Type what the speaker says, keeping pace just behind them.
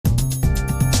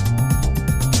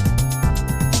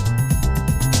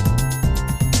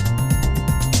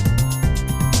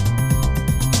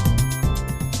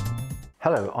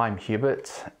Hello, I'm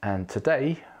Hubert, and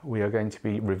today we are going to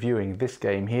be reviewing this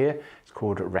game here. It's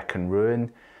called Wreck and Ruin.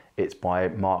 It's by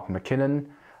Mark McKinnon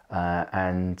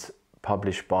and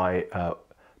published by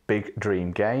Big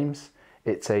Dream Games.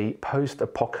 It's a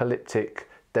post-apocalyptic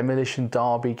demolition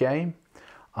derby game.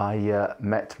 I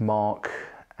met Mark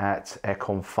at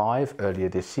Aircon 5 earlier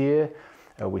this year.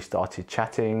 We started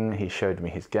chatting, he showed me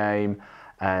his game,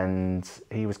 and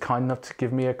he was kind enough to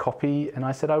give me a copy, and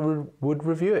I said I would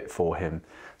review it for him.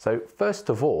 So first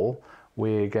of all,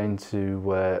 I'm going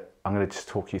to just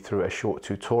talk you through a short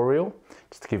tutorial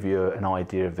just to give you an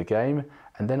idea of the game,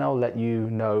 and then I'll let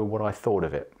you know what I thought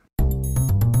of it.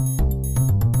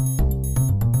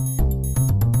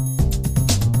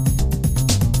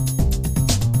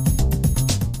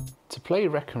 To play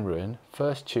Wreck and Ruin,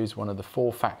 first choose one of the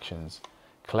 4 factions,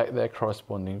 collect their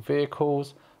corresponding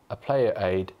vehicles, a player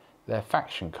aid, their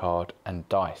faction card and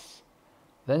dice.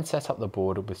 Then set up the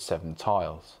board with 7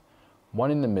 tiles, one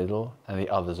in the middle and the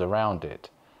others around it.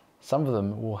 Some of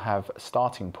them will have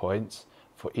starting points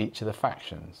for each of the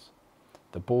factions.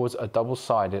 The boards are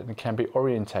double-sided and can be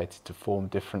orientated to form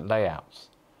different layouts.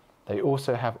 They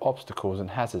also have obstacles and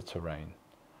hazard terrain.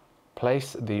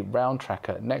 Place the round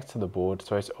tracker next to the board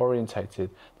so it's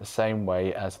orientated the same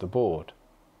way as the board.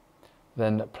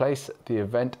 Then place the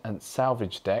event and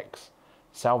salvage decks,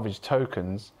 salvage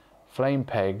tokens, flame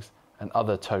pegs and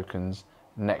other tokens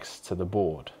next to the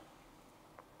board.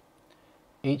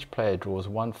 Each player draws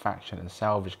 1 faction and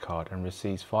salvage card and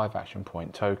receives 5 action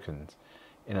point tokens.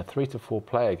 In a 3 to 4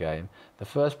 player game, the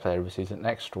first player receives an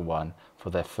extra one for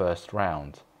their first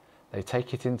round. They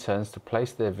take it in turns to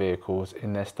place their vehicles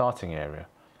in their starting area.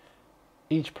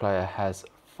 Each player has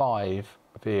 5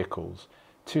 vehicles,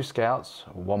 2 scouts,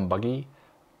 1 buggy,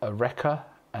 a wrecker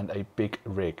and a big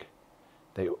rig.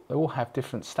 They all have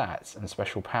different stats and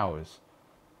special powers.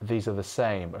 These are the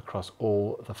same across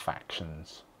all the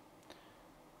factions.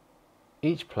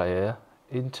 Each player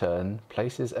in turn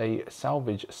places a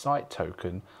salvage site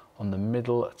token on the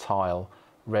middle tile,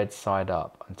 red side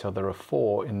up, until there are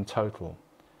 4 in total.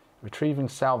 Retrieving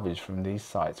salvage from these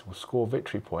sites will score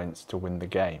victory points to win the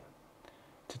game.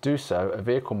 To do so, a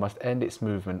vehicle must end its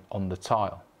movement on the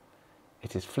tile.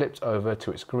 It is flipped over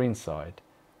to its green side.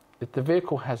 If the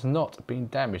vehicle has not been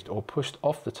damaged or pushed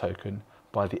off the token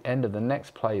by the end of the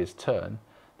next player's turn,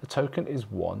 the token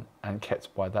is won and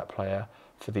kept by that player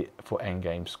for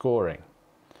endgame scoring.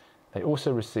 They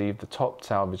also receive the top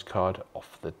salvage card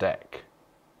off the deck.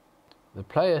 The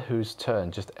player whose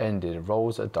turn just ended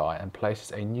rolls a die and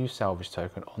places a new salvage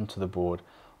token onto the board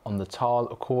on the tile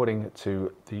according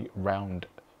to the round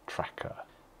tracker.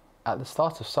 At the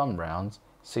start of some rounds,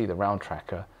 see the round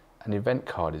tracker, an event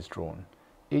card is drawn.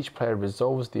 Each player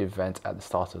resolves the event at the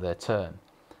start of their turn.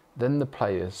 Then the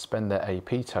players spend their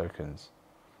AP tokens.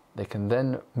 They can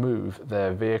then move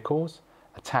their vehicles,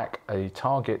 attack a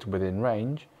target within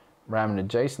range, ram an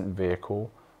adjacent vehicle,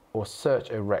 or search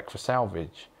a wreck for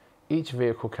salvage. Each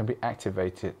vehicle can be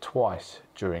activated twice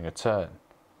during a turn.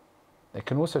 They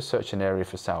can also search an area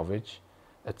for salvage,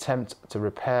 attempt to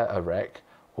repair a wreck,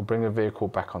 or bring a vehicle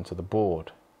back onto the board.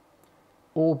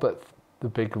 All but the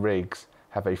big rigs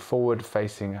have a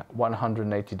forward-facing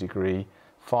 180-degree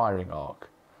firing arc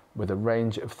with a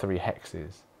range of 3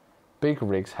 hexes. Big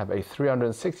rigs have a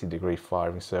 360-degree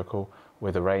firing circle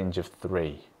with a range of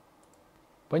 3.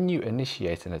 When you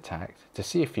initiate an attack, to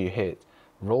see if you hit,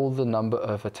 roll the number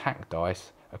of attack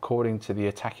dice according to the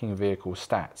attacking vehicle's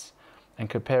stats and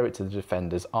compare it to the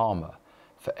defender's armor.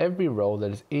 For every roll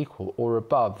that is equal or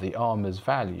above the armor's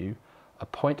value, a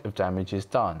point of damage is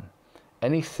done.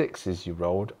 Any 6s you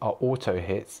rolled are auto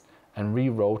hits and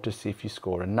re-roll to see if you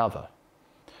score another.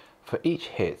 For each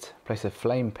hit, place a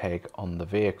flame peg on the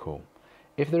vehicle.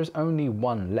 If there is only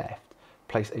 1 left,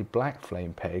 place a black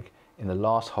flame peg in the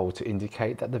last hole to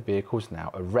indicate that the vehicle is now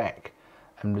a wreck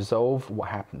and resolve what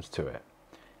happens to it.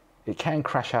 It can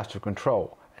crash out of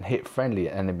control and hit friendly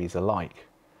enemies alike.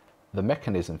 The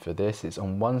mechanism for this is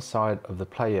on one side of the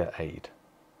player aid.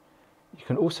 You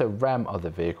can also ram other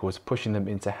vehicles, pushing them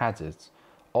into hazards,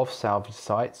 off salvage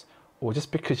sites, or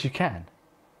just because you can.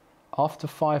 After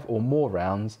 5 or more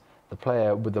rounds, the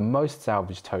player with the most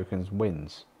salvage tokens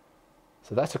wins.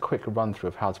 So that's a quick run through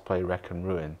of how to play Wreck and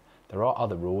Ruin. There are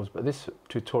other rules, but this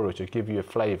tutorial should give you a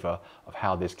flavour of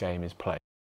how this game is played.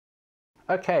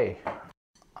 Okay,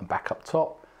 I'm back up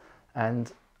top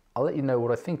and I'll let you know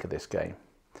what I think of this game.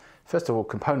 First of all,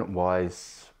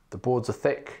 component-wise, the boards are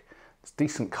thick, it's a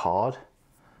decent card.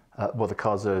 The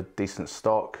cards are decent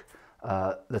stock.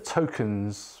 The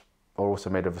tokens are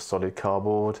also made of a solid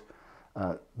cardboard.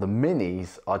 The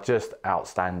minis are just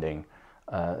outstanding.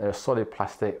 They're solid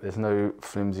plastic. There's no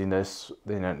flimsiness.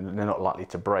 You know, they're not likely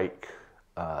to break.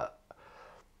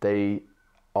 They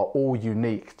are all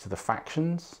unique to the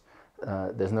factions.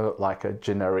 There's no like a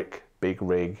generic big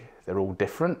rig. They're all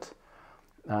different.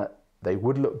 They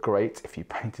would look great if you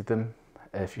painted them,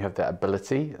 if you have that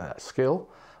ability, that skill,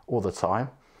 all the time.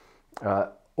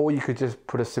 Or you could just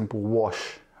put a simple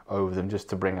wash over them just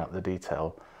to bring out the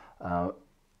detail.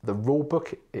 The rule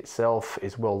book itself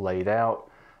is well laid out.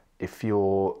 If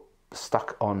you're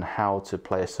stuck on how to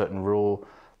play a certain rule,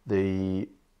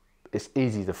 it's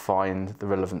easy to find the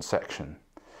relevant section.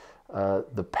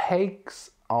 The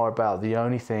pegs are about the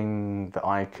only thing that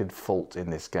I could fault in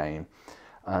this game.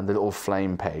 The little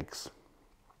flame pegs.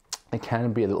 They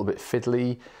can be a little bit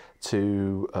fiddly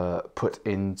to put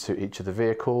into each of the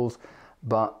vehicles,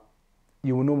 but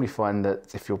you will normally find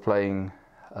that if you're playing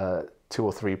 2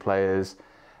 or 3 players,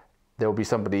 there will be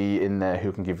somebody in there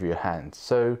who can give you a hand.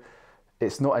 So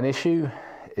it's not an issue.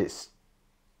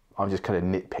 I'm just kind of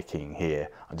nitpicking here.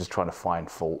 I'm just trying to find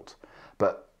fault.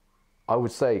 But I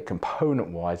would say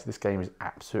component-wise, this game is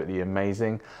absolutely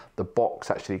amazing. The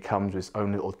box actually comes with its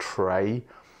own little tray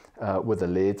with a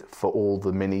lid for all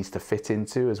the minis to fit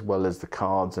into, as well as the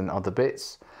cards and other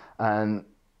bits. And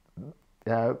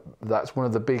that's one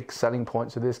of the big selling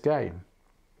points of this game.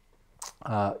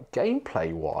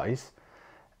 Gameplay-wise,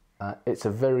 it's a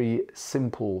very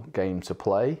simple game to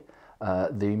play.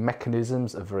 The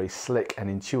mechanisms are very slick and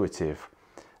intuitive.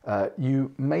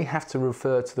 You may have to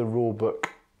refer to the rule book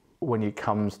when it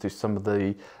comes to some of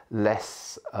the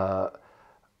less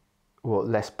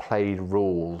played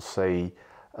rules, say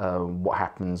what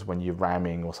happens when you're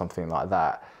ramming or something like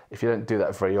that. If you don't do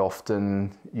that very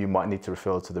often, you might need to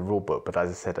refer to the rule book. But as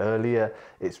I said earlier,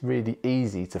 it's really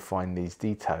easy to find these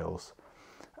details.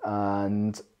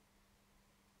 And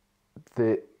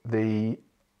the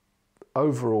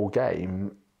overall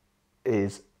game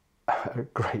is a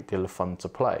great deal of fun to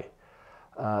play.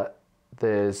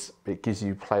 It gives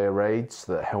you player aids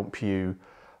that help you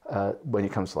when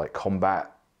it comes to like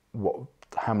combat,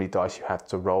 how many dice you have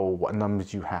to roll, what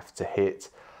numbers you have to hit,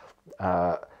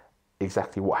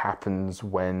 exactly what happens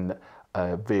when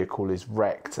a vehicle is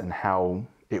wrecked and how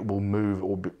it will move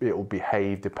or it will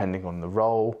behave depending on the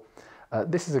roll.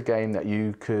 This is a game that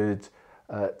you could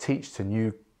teach to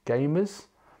new gamers.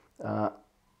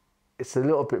 It's a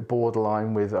little bit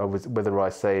borderline with whether I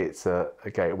say it's a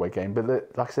gateway game, but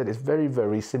like I said, it's very,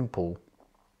 very simple.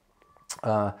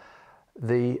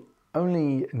 The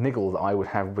only niggle that I would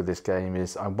have with this game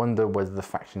is I wonder whether the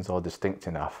factions are distinct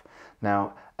enough.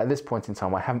 Now, at this point in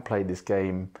time, I haven't played this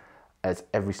game as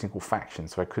every single faction,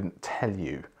 so I couldn't tell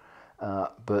you,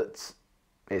 but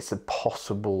it's a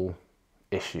possible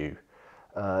issue.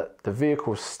 The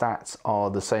vehicle stats are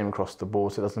the same across the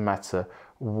board, so it doesn't matter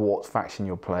what faction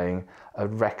you're playing. A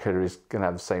wrecker is going to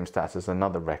have the same stats as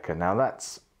another wrecker. Now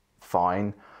that's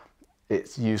fine,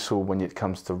 it's useful when it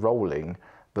comes to rolling,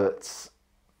 but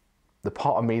the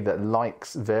part of me that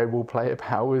likes variable player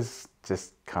powers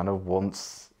just kind of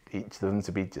wants each of them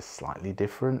to be just slightly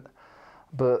different.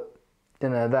 But you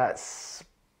know, that's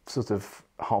sort of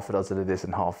half a dozen of this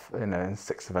and half,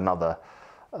 6 of another.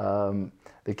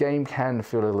 The game can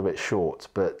feel a little bit short,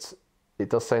 but it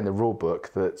does say in the rule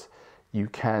book that you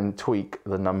can tweak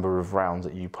the number of rounds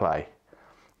that you play.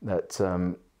 That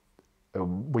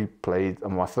we played,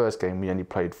 on my first game, we only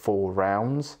played 4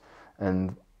 rounds,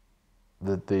 and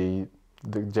the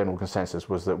general consensus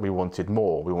was that we wanted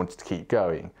more, we wanted to keep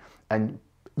going. And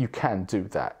you can do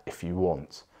that if you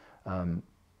want.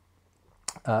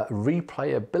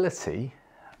 Replayability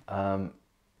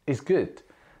is good.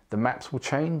 The maps will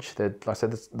change. Like I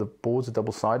said, the boards are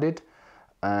double-sided,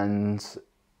 and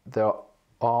there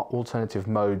are alternative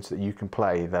modes that you can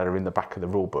play that are in the back of the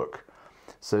rulebook.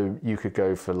 So you could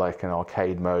go for like an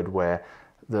arcade mode where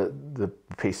the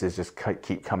pieces just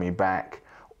keep coming back,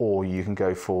 or you can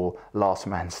go for last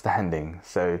man standing.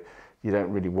 So you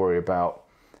don't really worry about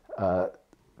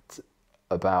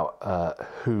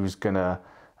who's gonna,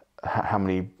 how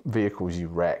many vehicles you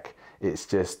wreck. It's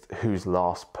just who's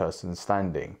last person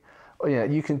standing.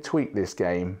 You can tweak this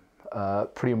game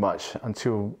pretty much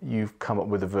until you've come up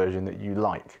with a version that you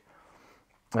like.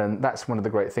 And that's one of the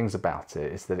great things about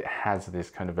it, is that it has this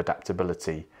kind of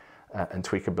adaptability and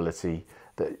tweakability,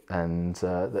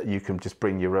 that you can just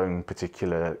bring your own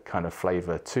particular kind of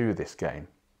flavour to this game.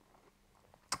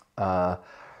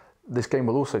 This game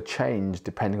will also change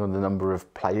depending on the number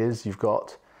of players you've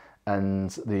got and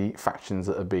the factions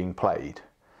that are being played.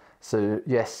 So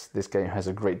yes, this game has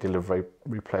a great deal of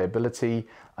replayability.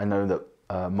 I know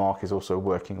that Mark is also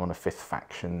working on a 5th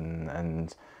faction,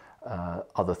 and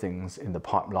other things in the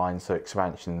pipeline, so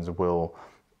expansions will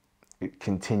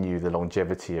continue the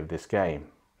longevity of this game.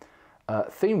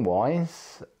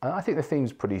 Theme-wise, I think the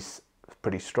theme's pretty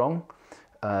strong.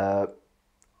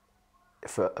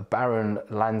 For a barren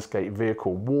landscape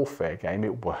vehicle warfare game,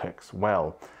 it works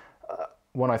well.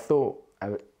 When I thought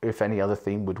if any other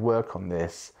theme would work on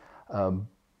this,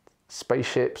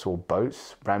 spaceships or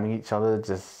boats ramming each other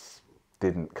just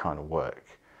didn't kind of work.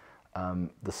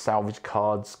 The salvage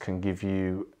cards can give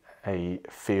you a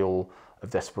feel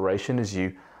of desperation, as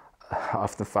I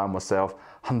often found myself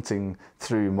hunting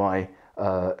through my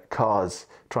cars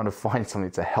trying to find something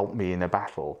to help me in a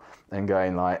battle and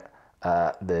going like,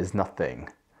 there's nothing,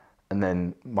 and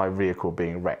then my vehicle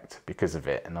being wrecked because of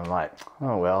it, and I'm like,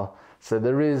 oh well. So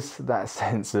there is that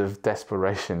sense of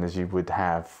desperation as you would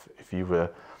have if you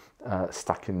were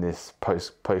stuck in this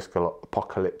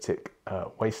post-apocalyptic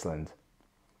wasteland.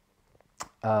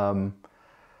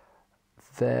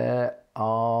 There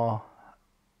are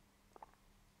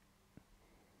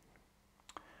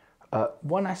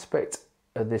one aspect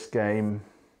of this game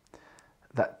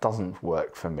that doesn't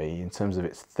work for me in terms of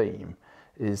its theme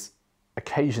is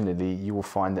occasionally you will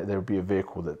find that there will be a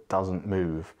vehicle that doesn't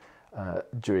move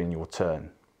during your turn.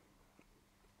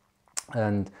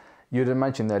 And you'd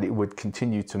imagine that it would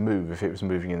continue to move if it was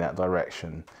moving in that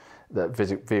direction, that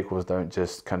vehicles don't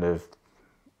just kind of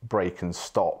brake and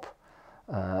stop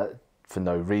for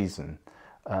no reason.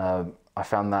 I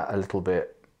found that a little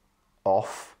bit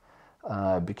off.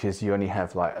 Because you only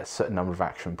have like a certain number of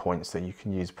action points that you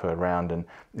can use per round, and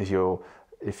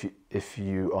if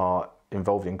you are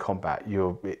involved in combat,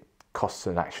 it costs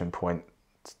an action point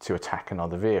to attack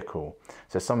another vehicle.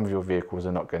 So some of your vehicles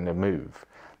are not going to move.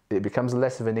 It becomes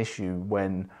less of an issue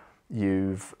when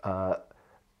you've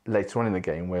later on in the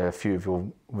game, where a few of your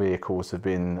vehicles have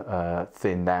been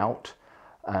thinned out,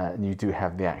 and you do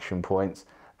have the action points.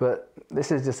 But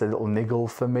this is just a little niggle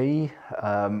for me.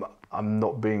 I'm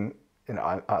not being,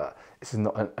 this is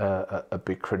not a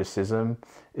big criticism.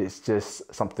 It's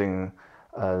just something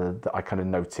that I kind of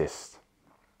noticed.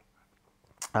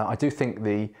 I do think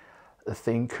the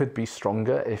theme could be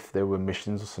stronger if there were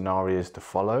missions or scenarios to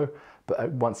follow.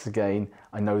 But once again,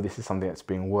 I know this is something that's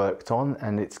being worked on,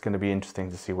 and it's going to be interesting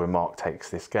to see where Mark takes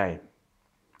this game.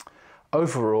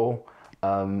 Overall,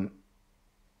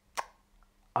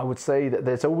 I would say that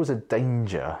there's always a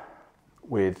danger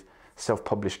with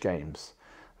self-published games,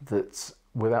 that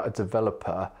without a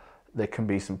developer there can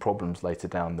be some problems later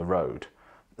down the road.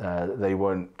 They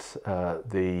won't,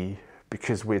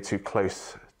 because we're too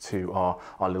close to our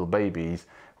little babies,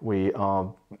 we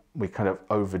kind of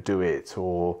overdo it,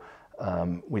 or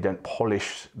we don't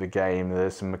polish the game.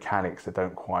 There's some mechanics that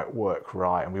don't quite work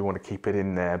right and we want to keep it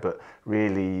in there, but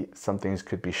really some things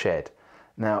could be shed.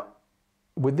 Now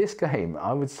with this game,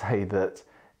 I would say that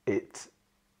it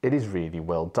is really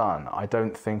well done. I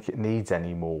don't think it needs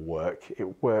any more work.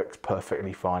 It works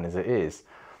perfectly fine as it is,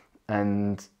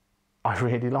 and I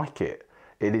really like it.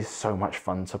 It is so much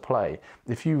fun to play.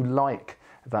 If you like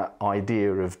that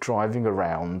idea of driving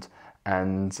around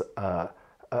and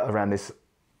around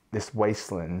this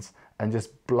wasteland and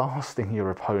just blasting your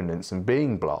opponents and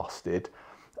being blasted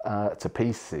to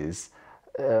pieces,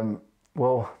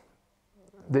 well,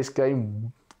 this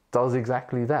game does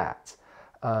exactly that.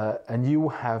 And you will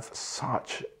have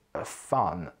such a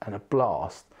fun and a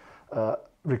blast,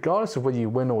 regardless of whether you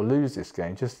win or lose this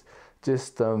game. Just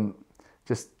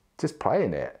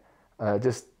playing it,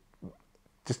 just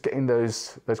getting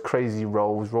those crazy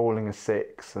rolls, rolling a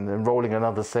 6 and then rolling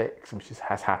another 6, which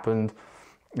has happened,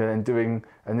 and then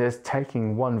there's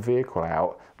taking one vehicle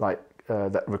out like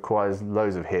that requires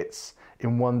loads of hits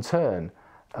in one turn.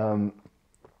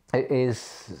 It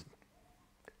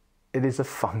is a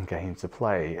fun game to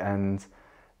play, and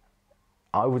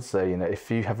I would say,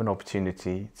 if you have an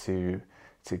opportunity to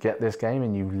get this game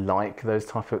and you like this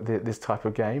type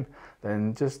of game,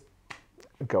 then just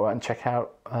go out and check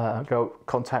out, go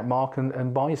contact Mark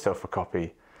and buy yourself a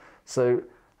copy. So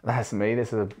that's me.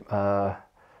 This is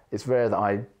it's rare that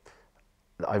I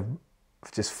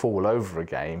just fall over a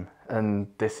game, and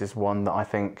this is one that I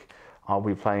think I'll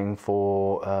be playing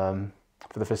for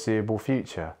the foreseeable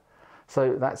future.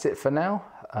 So that's it for now.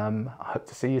 I hope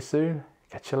to see you soon.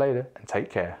 Catch you later and take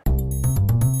care.